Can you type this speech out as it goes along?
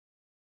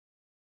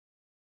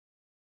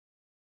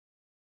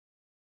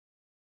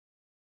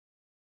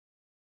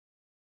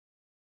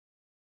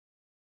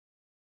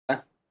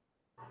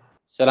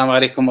السلام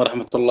عليكم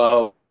ورحمة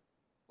الله.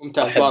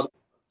 ممتاز. أرحب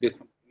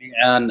بكم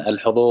جميعا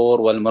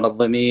الحضور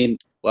والمنظمين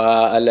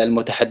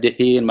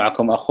والمتحدثين.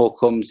 معكم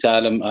أخوكم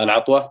سالم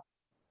العطوة.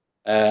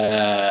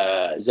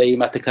 زي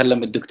ما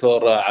تكلم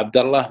الدكتور عبد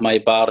الله, my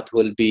part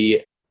will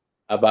be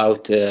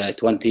about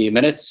 20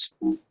 minutes.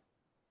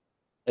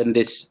 In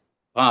this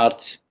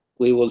part,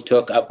 we will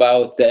talk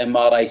about the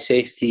MRI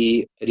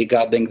safety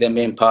regarding the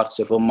main parts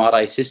of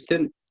MRI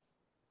system,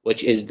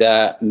 which is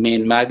the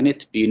main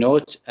magnet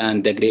B0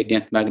 and the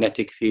gradient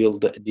magnetic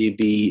field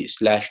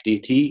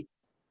dB/dt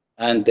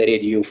and the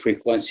radio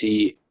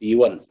frequency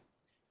B1.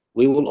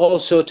 We will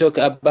also talk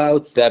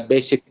about the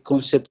basic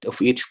concept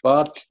of each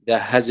part, the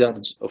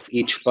hazards of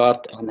each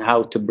part, and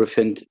how to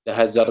prevent the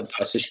hazard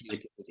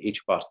associated with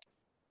each part.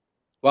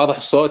 واضح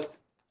الصوت؟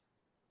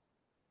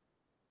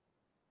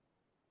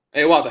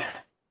 اي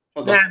واضح.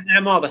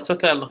 نعم واضح.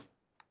 توكل على الله.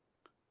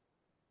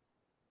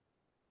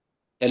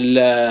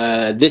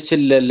 this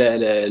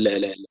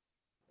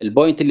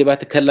البوينت اللي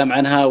بتكلم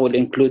عنها will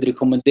include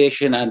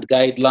recommendation and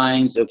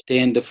guidelines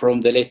obtained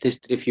from the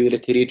latest review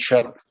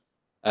literature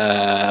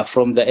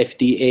from the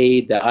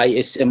FDA, the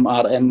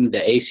ISMRM, the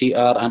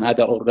ACR, and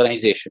other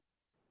organizations.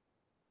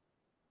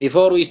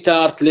 Before we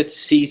start, let's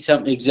see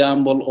some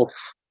example of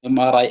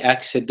MRI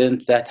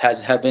accident that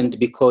has happened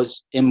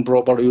because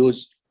improper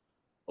use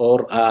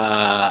or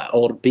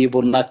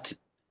people not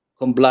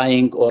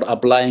complying or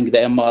applying the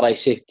MRI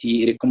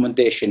safety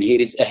recommendation.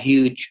 Here is a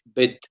huge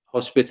bed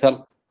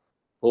hospital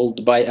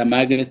held by a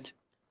magnet,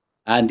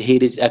 and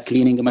here is a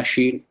cleaning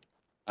machine,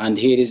 and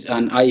here is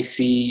an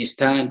IV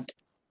stand.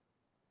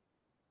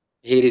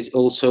 Here is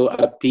also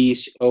a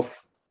piece of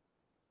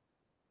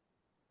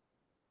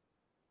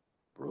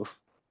proof,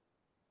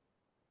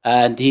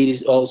 and here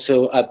is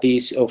also a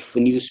piece of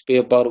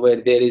newspaper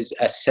where there is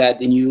a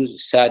sad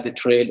news, sad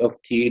trail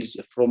of tears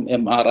from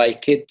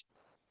MRI kid.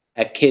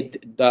 A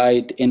kid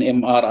died in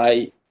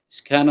MRI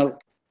scanner.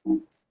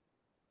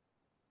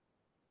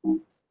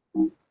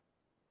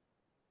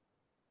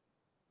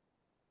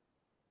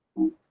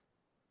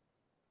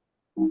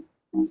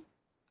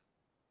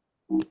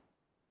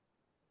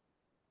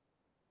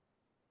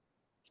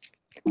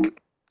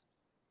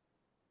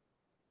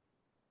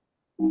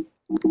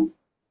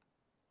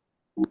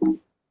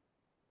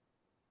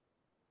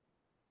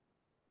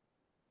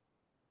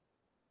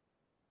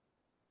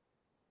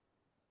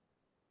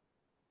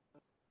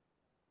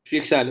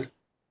 فيك سالم.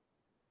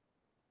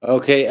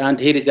 Okay, and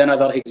here is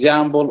another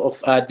example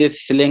of a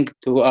death linked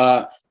to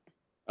an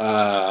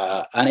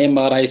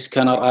MRI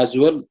scanner as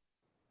well.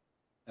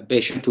 A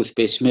patient with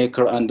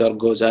pacemaker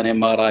undergoes an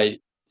MRI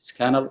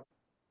scanner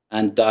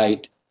and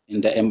died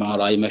in the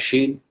MRI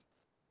machine.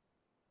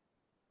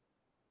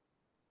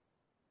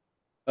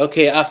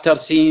 Okay, after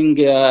seeing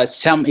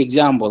some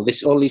example,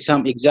 this only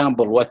some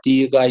example, what do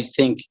you guys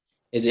think?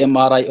 Is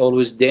MRI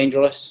always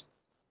dangerous?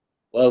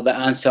 Well, the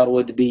answer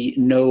would be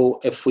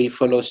no if we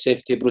follow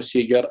safety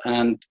procedure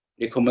and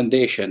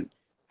recommendation.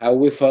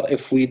 However,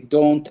 if we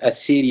don't, a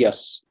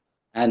serious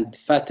and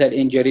fatal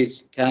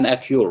injuries can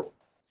occur.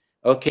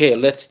 Okay,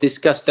 let's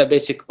discuss the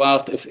basic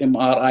part of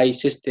MRI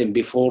system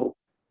before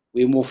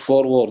we move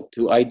forward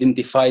to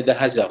identify the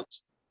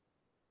hazards.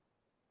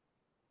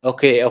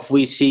 Okay, if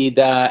we see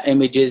the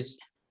images,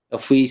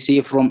 if we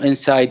see from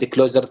inside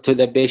closer to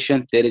the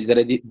patient, there is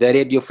the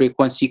radio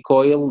frequency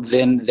coil,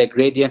 then the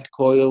gradient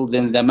coil,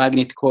 then the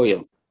magnet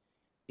coil.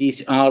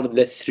 These are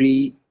the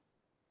three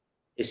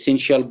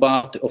essential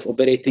parts of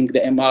operating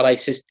the MRI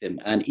system,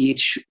 and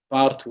each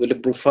part will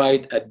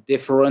provide a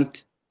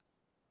different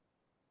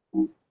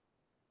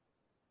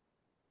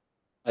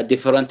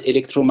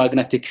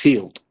electromagnetic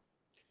field.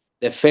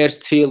 The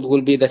first field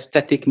will be the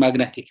static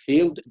magnetic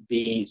field,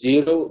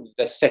 B0.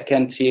 The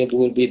second field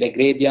will be the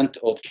gradient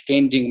or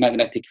changing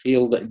magnetic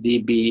field,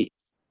 dB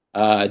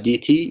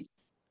dt.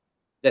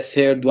 The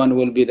third one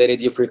will be the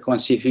radio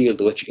frequency field,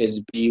 which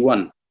is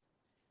B1.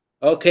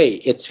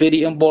 Okay, it's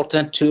very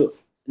important to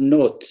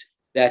note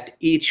that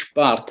each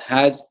part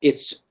has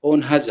its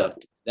own hazard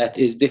that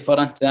is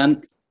different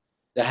than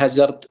the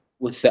hazard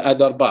with the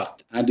other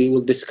part, and we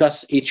will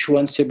discuss each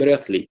one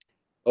separately.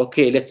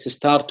 Okay, let's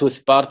start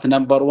with part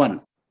number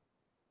 1,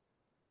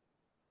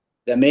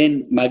 the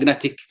main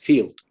magnetic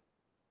field,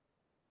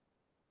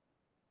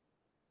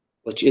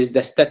 which is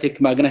the static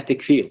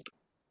magnetic field.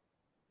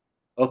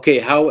 Okay,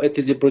 how it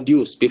is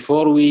produced.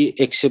 Before we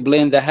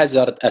explain the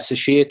hazard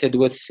associated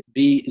with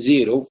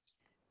B0,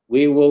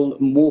 we will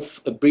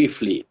move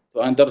briefly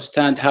to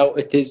understand how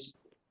it is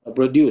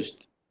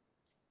produced.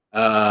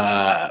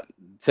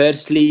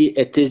 Firstly,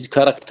 it is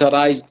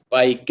characterized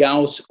by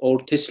Gauss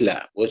or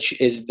Tesla, which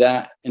is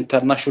the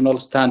international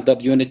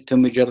standard unit to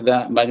measure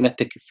the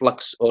magnetic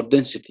flux or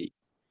density.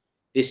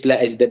 Tesla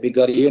is the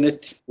bigger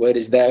unit,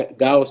 whereas the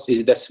Gauss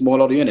is the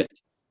smaller unit.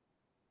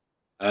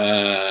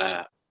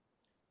 1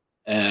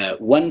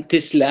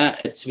 Tesla,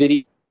 it's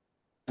very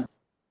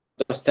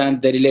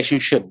understand the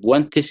relationship.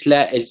 1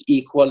 Tesla is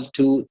equal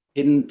to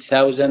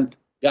 10,000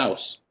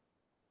 Gauss.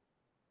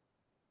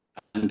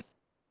 And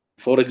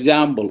for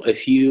example,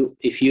 if you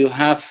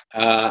have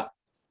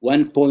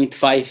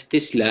 1.5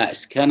 Tesla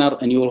scanner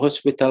in your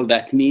hospital,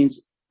 that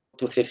means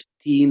to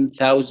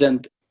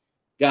 15,000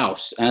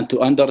 Gauss. And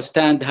to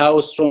understand how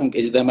strong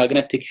is the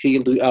magnetic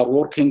field we are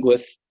working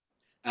with,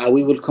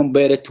 we will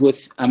compare it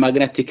with a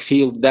magnetic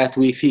field that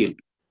we feel.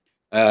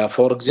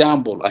 For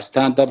example, a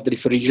standard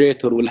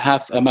refrigerator will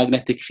have a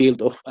magnetic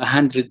field of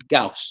 100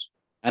 Gauss.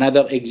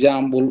 Another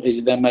example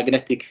is the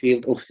magnetic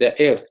field of the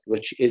Earth,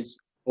 which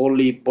is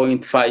only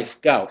 0.5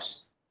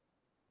 Gauss.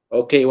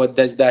 Okay, what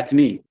does that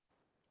mean?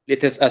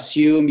 Let us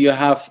assume you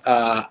have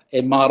a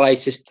MRI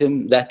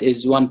system that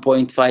is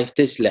 1.5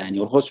 Tesla in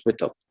your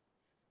hospital,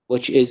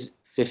 which is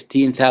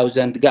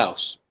 15,000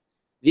 Gauss.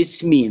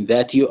 This means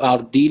that you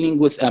are dealing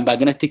with a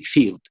magnetic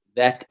field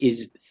that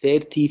is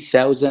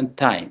 30,000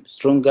 times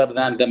stronger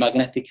than the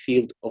magnetic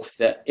field of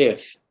the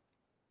Earth.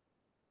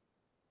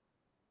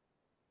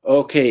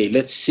 Okay,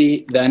 let's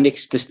see the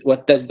next.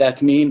 What does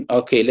that mean?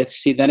 Okay, let's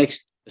see the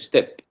next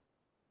step,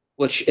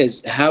 which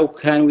is how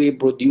can we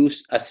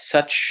produce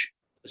such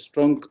a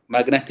strong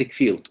magnetic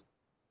field?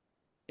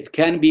 It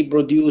can be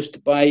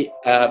produced by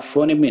a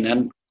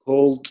phenomenon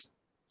called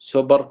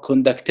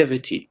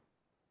superconductivity.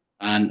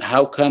 And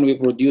how can we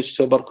produce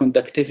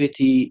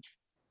superconductivity?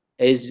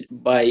 Is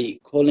by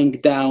cooling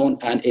down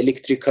an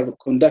electrical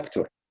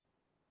conductor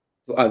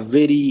to a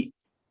very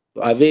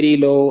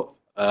low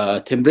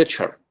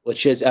temperature,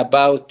 which is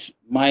about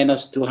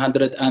minus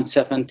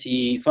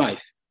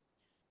 275.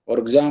 For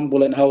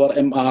example, in our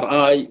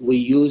MRI, we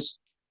use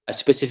a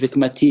specific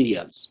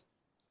materials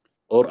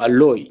or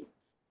alloy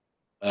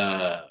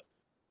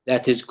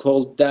that is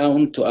cooled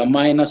down to a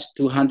minus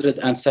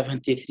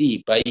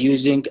 273 by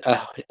using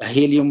a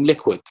helium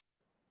liquid.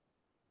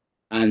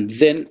 And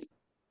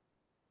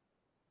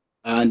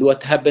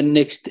what happened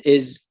next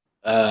is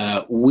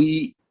after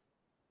we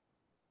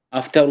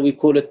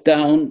cool it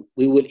down,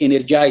 we will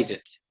energize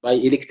it by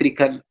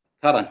electrical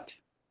current.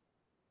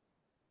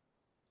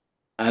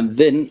 And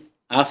then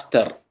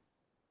after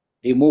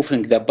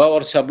removing the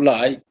power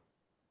supply,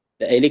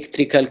 the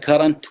electrical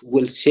current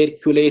will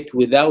circulate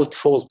without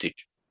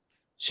voltage.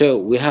 So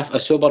we have a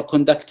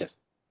superconductor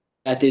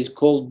that is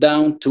cooled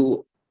down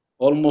to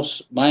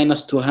almost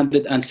minus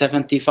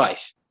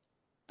 275.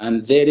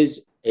 And there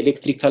is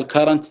electrical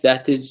current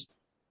that is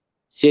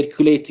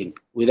circulating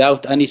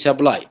without any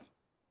supply.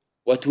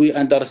 What we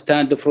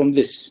understand from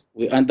this,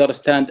 we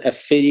understand a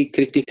very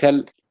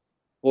critical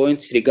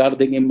points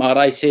regarding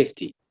MRI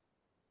safety.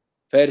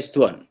 First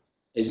one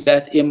is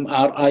that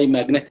MRI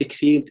magnetic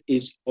field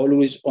is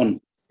always on.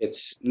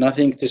 It's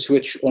nothing to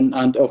switch on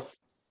and off.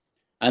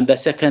 And the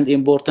second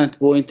important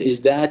point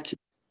is that to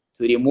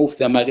remove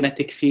the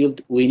magnetic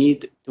field, we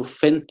need to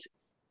vent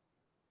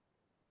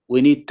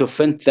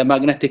the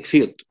magnetic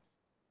field,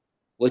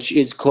 which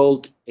is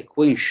called a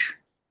quench.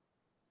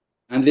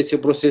 And this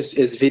process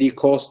is very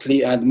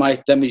costly and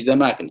might damage the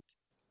magnet.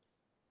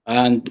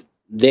 And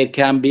there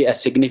can be a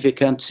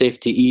significant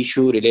safety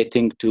issue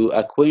relating to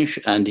a quench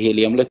and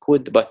helium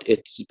liquid, but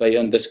it's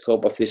beyond the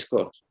scope of this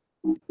course.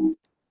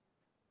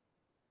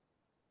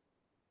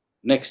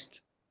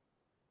 Next.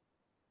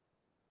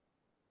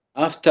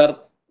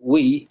 After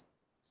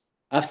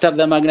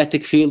the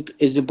magnetic field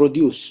is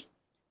produced,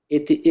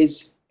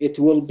 it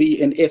will be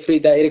in every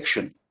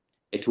direction.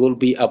 It will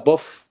be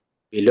above,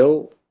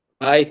 below,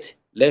 right,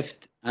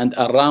 left, and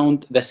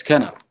around the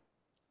scanner.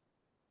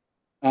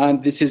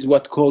 And this is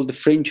what called the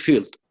fringe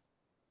field,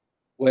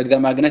 where the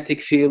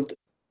magnetic field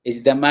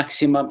is the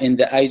maximum in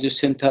the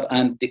isocenter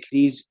and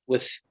decrease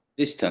with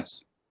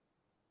distance.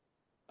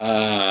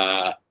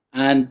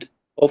 And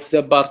of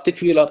the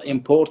particular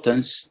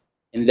importance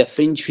in the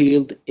fringe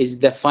field is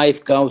the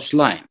 5 Gauss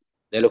line.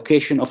 The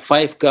location of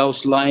 5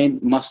 Gauss line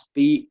must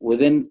be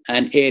within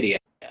an area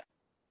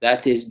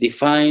that is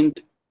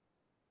defined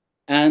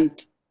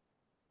and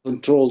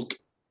controlled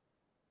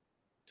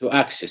to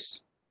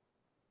access.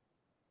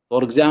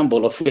 For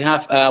example, if we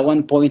have a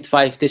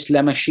 1.5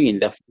 Tesla machine,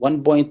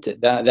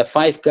 the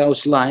 5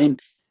 Gauss line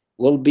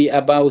will be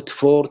about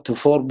 4 to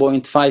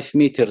 4.5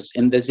 meters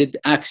in the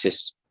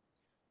Z-axis.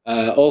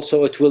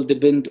 Also, it will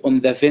depend on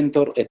the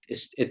vendor.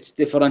 It's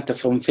different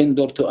from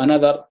vendor to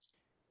another.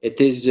 It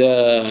is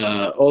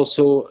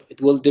also, it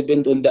will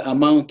depend on the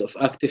amount of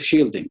active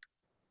shielding.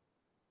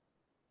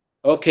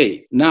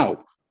 Okay,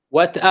 now,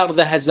 what are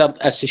the hazards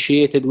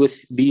associated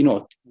with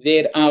B0?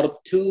 There are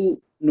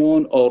two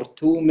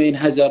main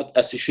hazards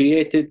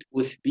associated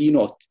with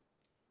B0.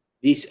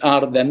 These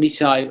are the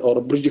missile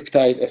or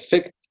projectile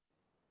effect,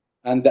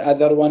 and the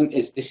other one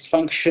is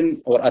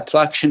dysfunction or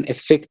attraction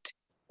effect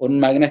on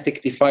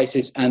magnetic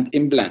devices and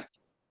implant.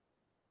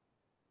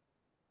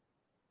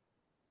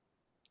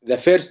 The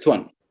first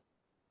one,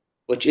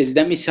 which is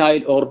the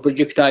missile or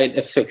projectile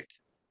effect.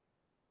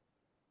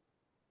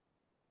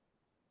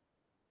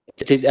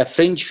 It is a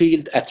fringe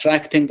field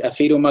attracting a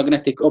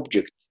ferromagnetic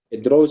object.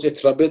 It draws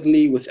it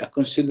rapidly with a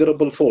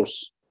considerable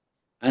force,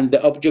 and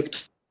the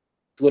object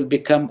will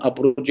become a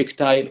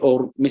projectile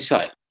or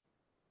missile.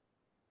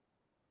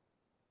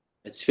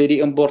 It's very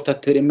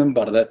important to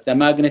remember that the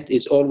magnet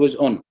is always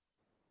on.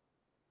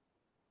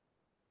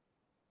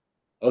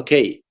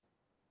 Okay,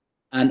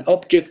 An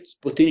object's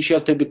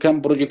potential to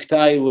become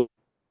projectile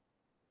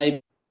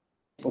type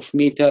of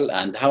metal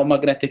and how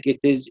magnetic it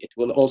is. It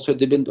will also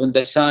depend on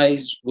the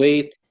size,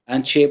 weight,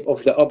 and shape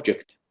of the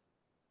object.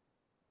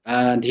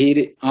 And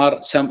here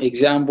are some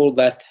examples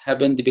that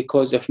happened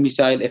because of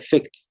missile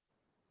effect,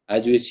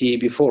 as we see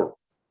before.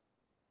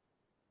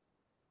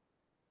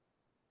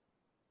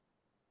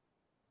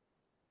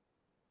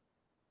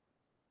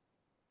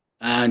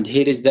 And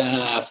here is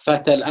the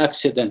fatal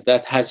accident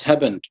that has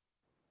happened.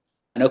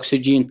 An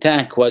oxygen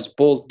tank was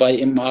pulled by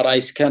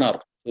MRI scanner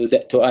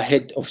to a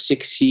head of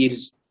 6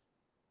 years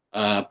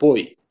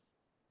boy.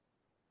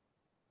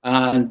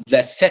 And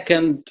the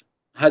second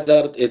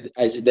hazard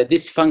is the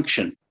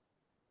dysfunction.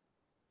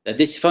 The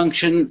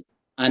dysfunction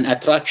and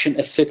attraction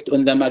effect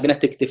on the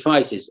magnetic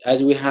devices.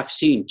 As we have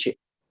seen,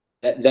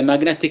 the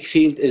magnetic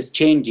field is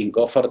changing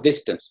over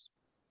distance,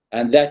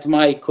 and that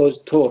might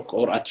cause torque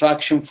or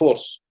attraction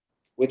force,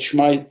 which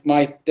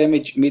might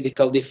damage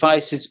medical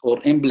devices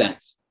or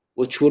implants,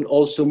 which will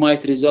also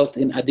might result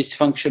in a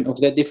dysfunction of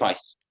the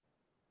device.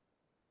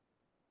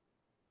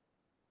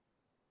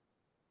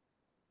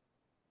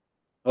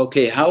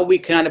 Okay, how we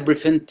can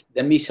prevent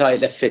the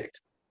missile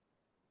effect?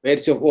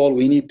 First of all,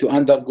 we need to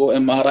undergo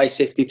MRI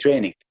safety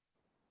training.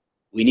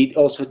 We need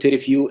also to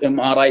review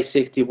MRI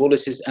safety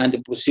policies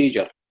and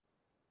procedure.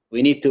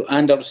 We need to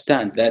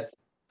understand that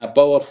a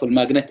powerful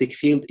magnetic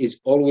field is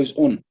always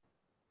on.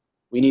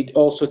 We need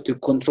also to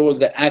control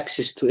the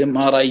access to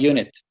MRI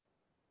unit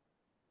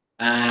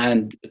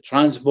and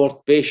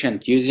transport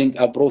patient using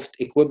approved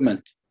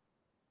equipment,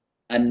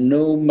 and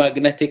no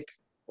magnetic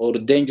or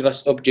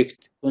dangerous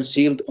object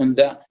concealed on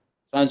the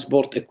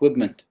transport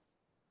equipment,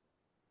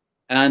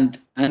 and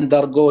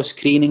undergo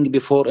screening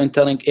before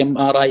entering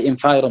MRI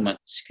environment.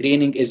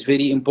 Screening is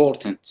very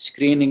important.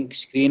 Screening.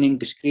 Screen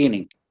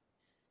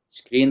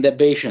the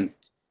patient,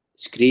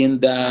 screen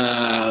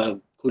the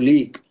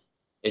colleague,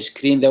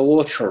 screen the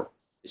watcher,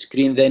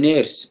 screen the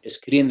nurse,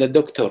 screen the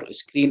doctor,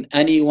 screen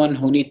anyone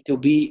who needs to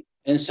be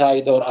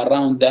inside or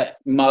around the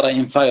MRI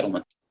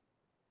environment.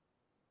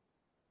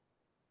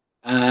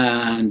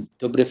 And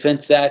to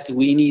prevent that,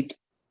 we need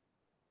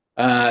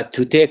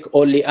to take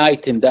only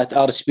items that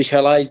are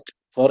specialized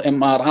for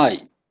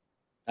MRI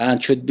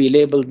and should be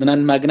labeled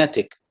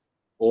non-magnetic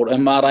or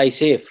MRI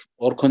safe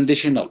or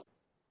conditional.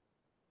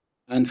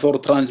 And for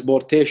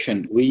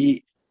transportation,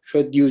 we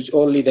should use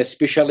only the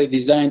specially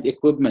designed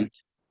equipment.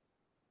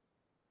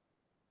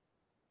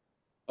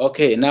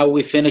 Okay, now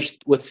we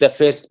finished with the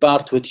first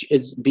part, which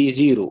is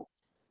B0,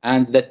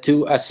 and the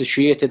two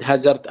associated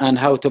hazards and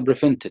how to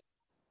prevent it.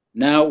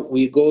 Now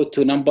we go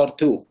to number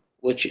 2,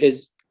 which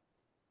is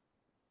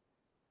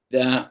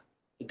the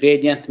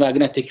gradient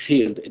magnetic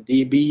field,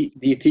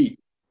 dB/dt.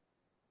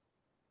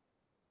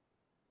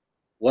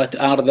 What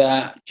are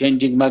the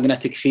changing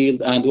magnetic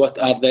field and what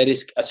are the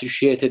risks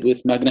associated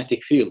with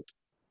magnetic field?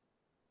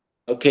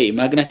 Okay,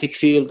 magnetic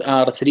field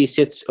are 3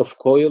 sets of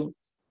coil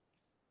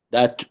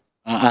that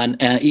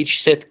and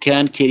each set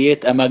can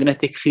create a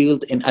magnetic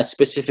field in a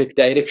specific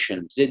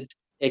direction, Z,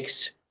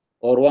 X,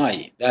 or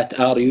Y, that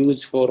are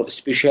used for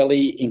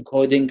specially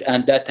encoding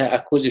and data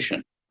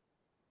acquisition.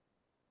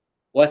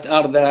 What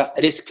are the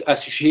risks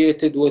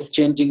associated with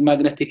changing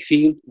magnetic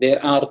field?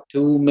 There are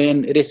 2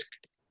 main risks.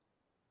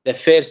 The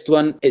first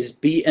one is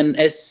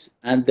BNS,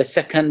 and the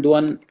second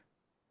one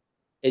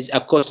is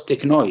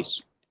acoustic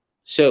noise.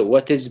 So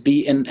what is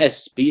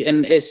BNS?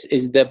 BNS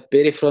is the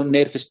peripheral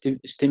nerve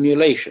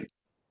stimulation,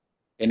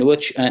 in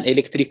which an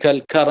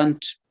electrical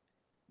current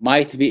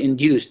might be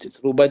induced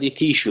through body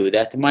tissue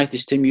that might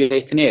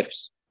stimulate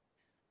nerves.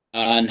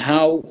 And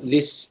how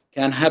this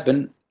can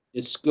happen,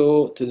 let's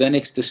go to the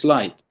next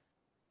slide.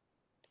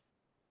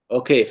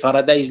 Okay,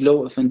 Faraday's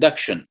law of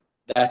induction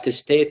that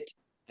states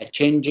a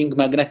changing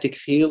magnetic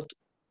field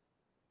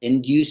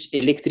induce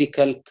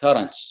electrical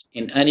currents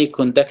in any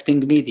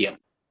conducting medium.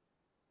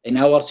 In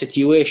our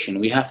situation,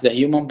 we have the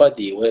human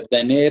body where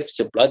the nerves,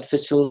 blood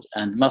vessels,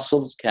 and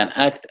muscles can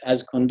act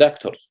as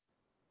conductors.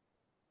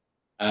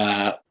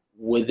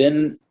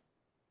 Within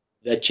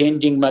the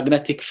changing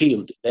magnetic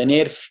field, the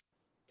nerve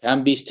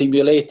can be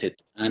stimulated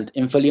and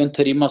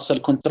involuntary muscle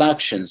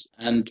contractions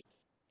and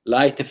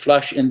light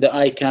flash in the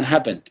eye can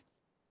happen.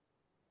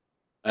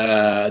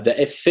 The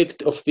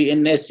effect of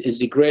BNS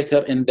is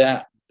greater in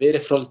the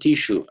peripheral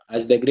tissue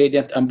as the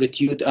gradient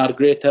amplitude are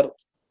greater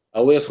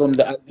away from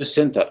the alveolar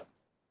center.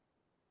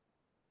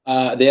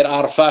 There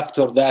are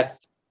factors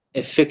that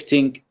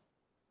affecting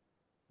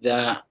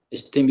the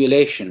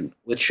stimulation,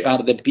 which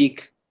are the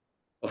peak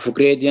of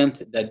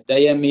gradient, the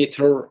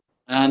diameter,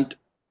 and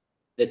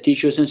the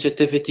tissue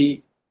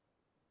sensitivity,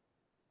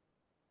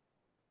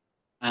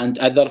 and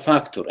other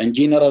factors. In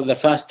general, the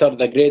faster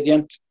the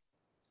gradient,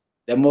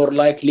 the more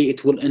likely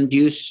it will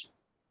induce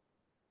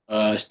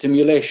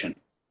stimulation.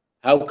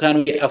 How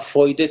can we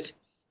avoid it?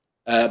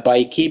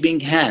 By keeping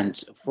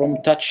hands from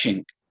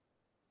touching,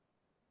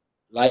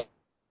 like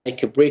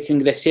breaking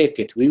the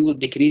circuit. We will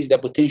decrease the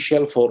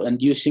potential for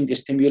inducing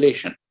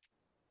stimulation.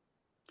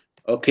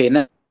 Okay,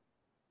 now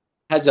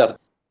hazard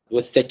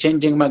with the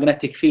changing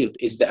magnetic field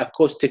is the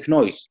acoustic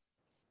noise.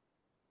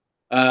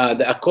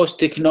 The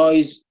acoustic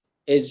noise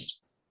is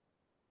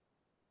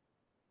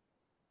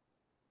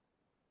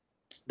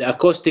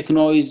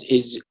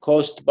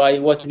caused by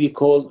what we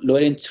call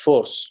Lorentz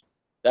force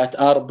that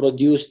are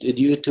produced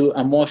due to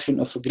a motion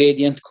of a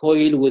gradient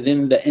coil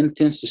within the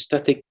intense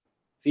static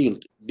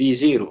field,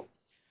 V0.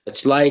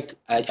 It's like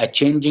a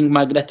changing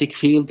magnetic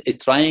field is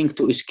trying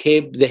to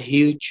escape the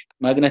huge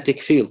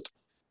magnetic field.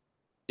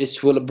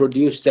 This will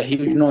produce the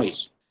huge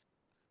noise.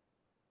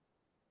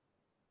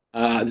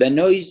 The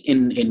noise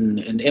in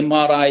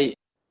MRI,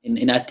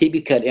 in a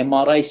typical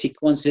MRI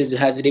sequences,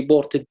 has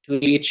reported to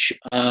reach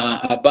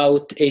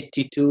about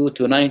 82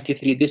 to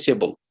 93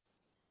 decibel.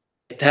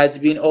 It has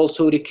been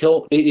also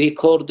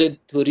recorded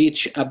to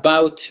reach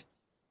about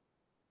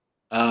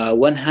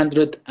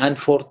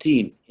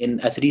 114 in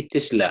a 3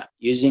 Tesla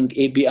using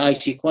ABI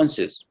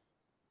sequences.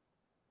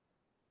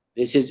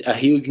 This is a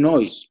huge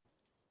noise.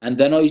 And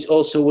the noise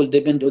also will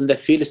depend on the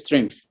field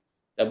strength,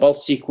 the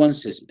pulse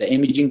sequences, the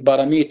imaging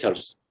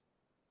parameters,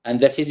 and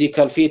the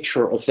physical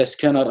feature of the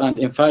scanner and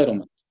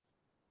environment.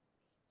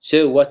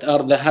 So what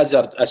are the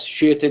hazards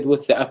associated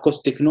with the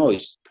acoustic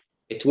noise?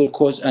 It will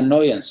cause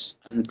annoyance,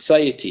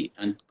 anxiety,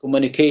 and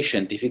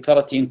communication,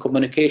 difficulty in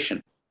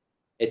communication.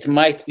 It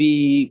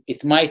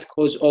might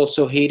cause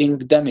also hearing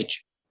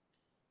damage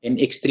in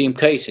extreme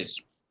cases.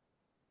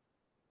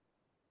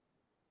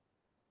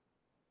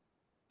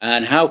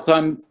 And how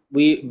come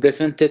we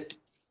prevent it?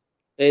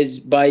 Is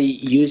by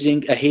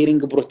using a hearing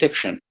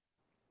protection,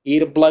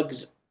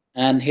 earplugs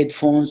and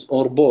headphones,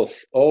 or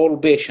both. All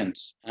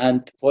patients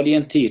and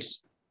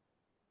volunteers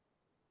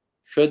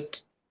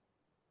should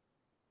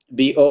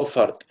be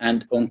offered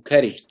and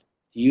encouraged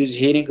to use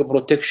hearing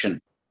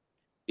protection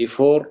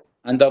before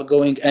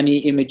undergoing any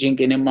imaging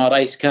in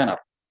MRI scanner.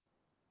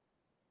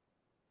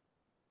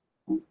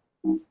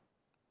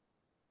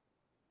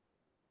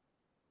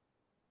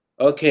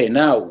 Okay,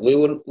 now we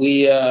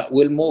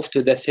will move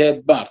to the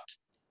third part,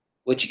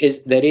 which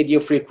is the radio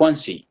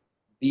frequency,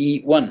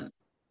 B1.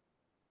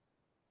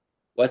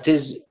 What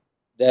is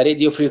the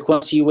radio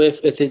frequency wave?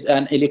 It is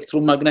an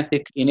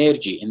electromagnetic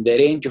energy in the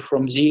range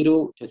from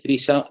 0 to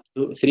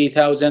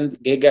 3000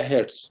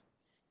 gigahertz.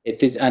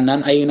 It is a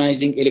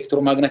non-ionizing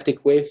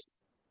electromagnetic wave,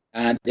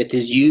 and it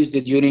is used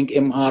during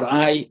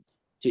MRI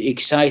to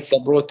excite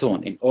the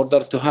proton in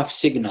order to have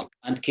signal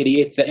and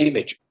create the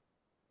image.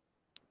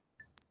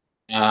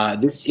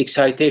 This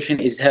excitation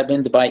is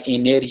happened by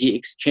energy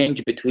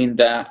exchange between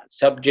the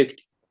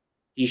subject,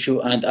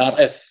 tissue, and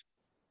RF.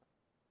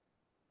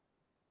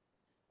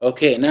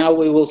 Okay, now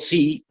we will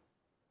see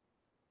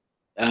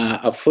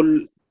a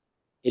full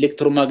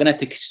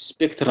electromagnetic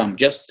spectrum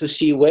just to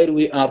see where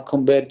we are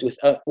compared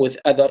with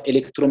other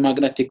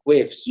electromagnetic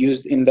waves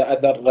used in the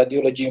other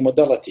radiology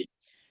modality.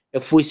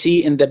 If we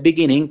see in the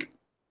beginning,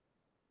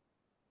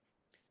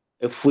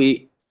 if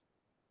we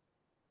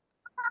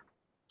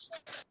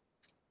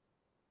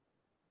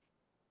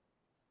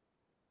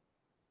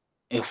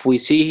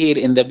see here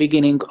in the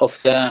beginning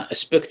of the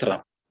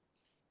spectrum,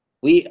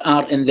 we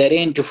are in the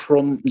range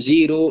from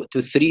 0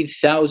 to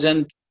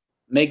 3000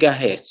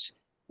 megahertz,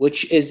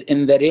 which is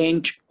in the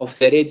range of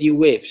the radio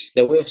waves,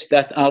 the waves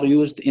that are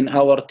used in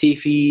our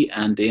TV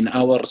and in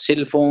our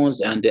cell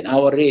phones and in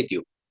our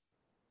radio,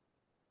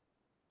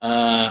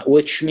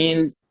 which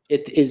means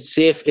it is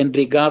safe in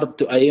regard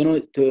to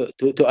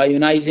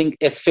ionizing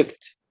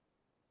effect.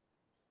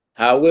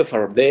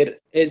 However, there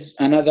is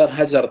another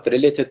hazard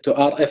related to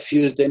RF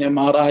used in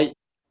MRI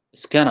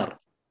scanner.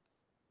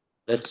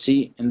 Let's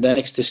see in the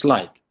next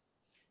slide.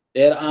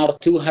 There are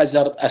two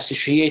hazards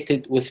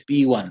associated with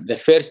B1. The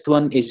first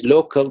one is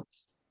local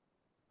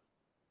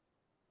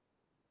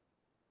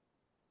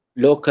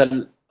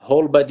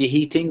whole body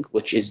heating,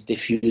 which is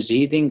diffuse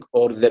heating,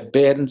 or the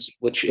burns,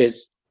 which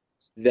is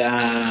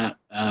the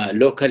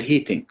local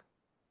heating.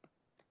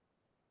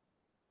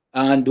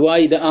 And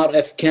why the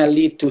RF can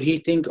lead to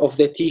heating of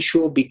the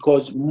tissue?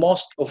 Because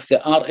most of the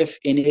RF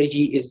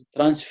energy is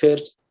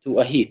transferred to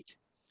a heat,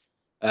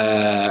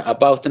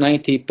 about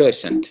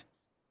 90%.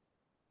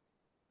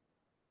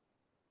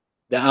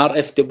 The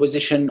RF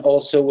deposition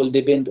also will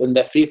depend on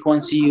the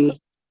frequency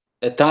used,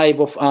 the type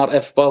of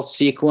RF pulse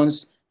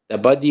sequence, the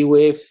body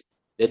wave,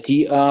 the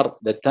TR,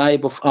 the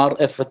type of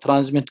RF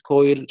transmit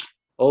coil,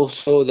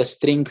 also the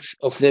strength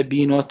of the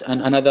B naught,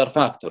 and another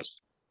factors.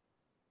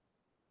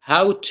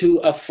 How to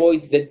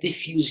avoid the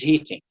diffuse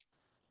heating?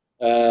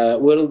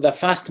 Well, the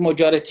vast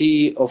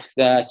majority of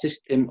the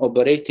system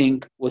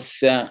operating with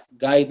the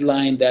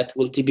guideline that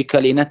will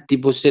typically not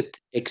deposit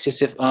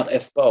excessive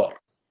RF power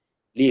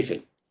level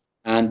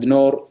and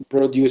nor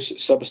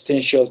produce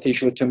substantial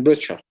tissue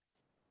temperature.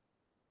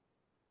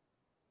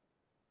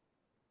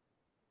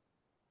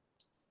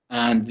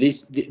 And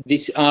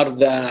these are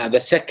the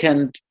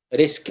second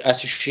risk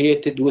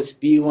associated with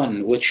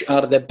B1, which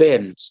are the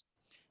burns.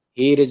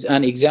 Here is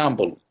an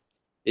example.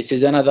 This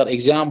is another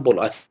example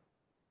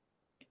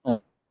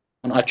on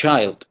a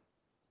child.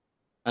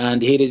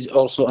 And here is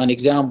also an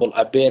example,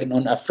 a burn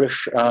on a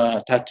fresh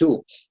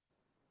tattoo.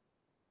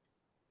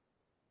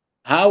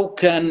 How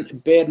can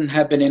burn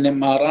happen in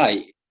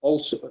MRI?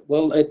 Also,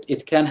 well,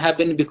 it can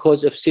happen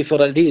because of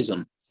several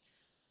reasons.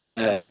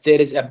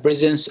 There is a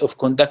presence of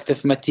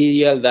conductive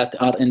material that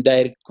are in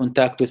direct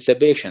contact with the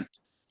patient.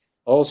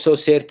 Also,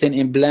 certain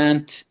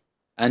implant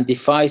and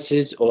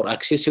devices or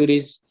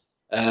accessories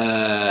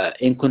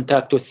in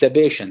contact with the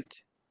patient.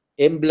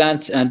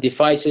 Implants and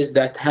devices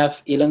that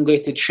have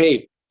elongated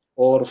shape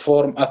or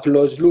form a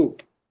closed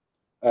loop.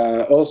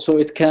 Also,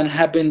 it can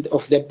happen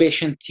if the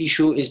patient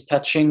tissue is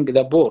touching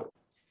the bore.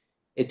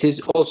 It is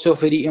also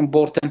very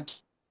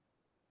important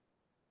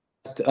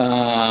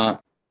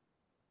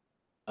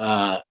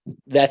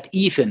that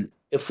even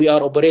if we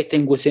are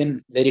operating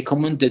within the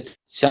recommended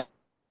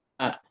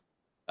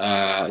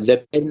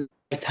the burn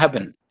might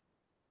happen.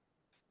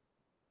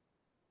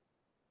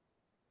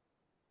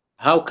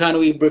 How can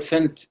we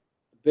prevent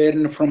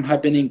burn from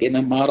happening in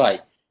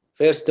MRI?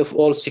 First of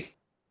all,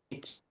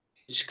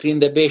 screen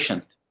the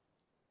patient.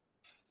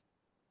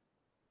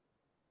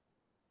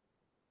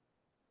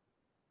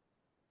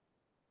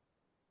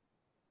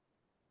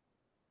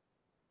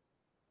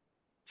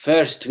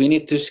 First, we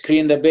need to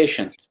screen the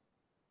patient.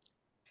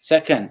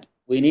 Second,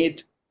 we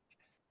need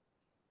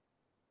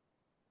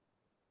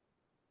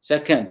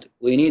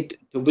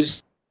to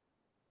position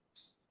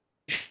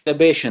the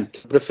patient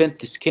to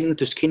prevent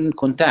skin-to-skin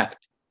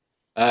contact.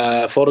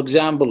 For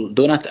example,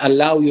 do not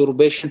allow your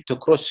patient to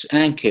cross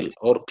ankle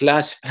or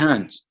clasp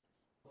hands.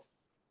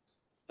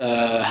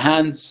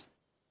 Hands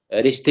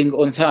resting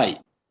on thigh.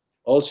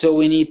 Also,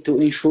 we need to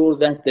ensure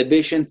that the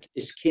patient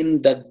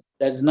skin that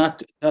does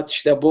not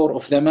touch the bore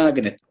of the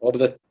magnet or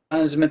the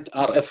transmit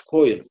RF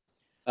coil.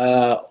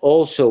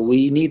 Also,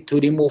 we need to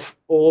remove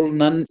all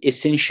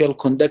non-essential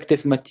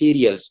conductive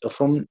materials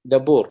from the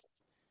bore.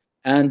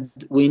 And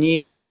we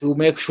need to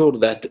make sure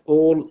that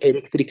all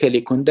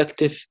electrically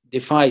conductive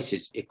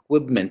devices,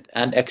 equipment,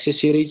 and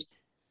accessories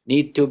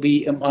need to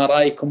be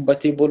MRI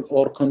compatible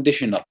or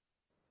conditional.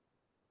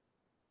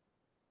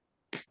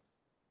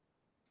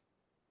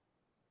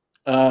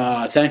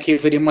 Thank you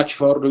very much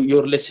for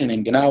your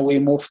listening. Now we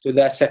move to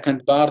the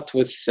second part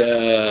with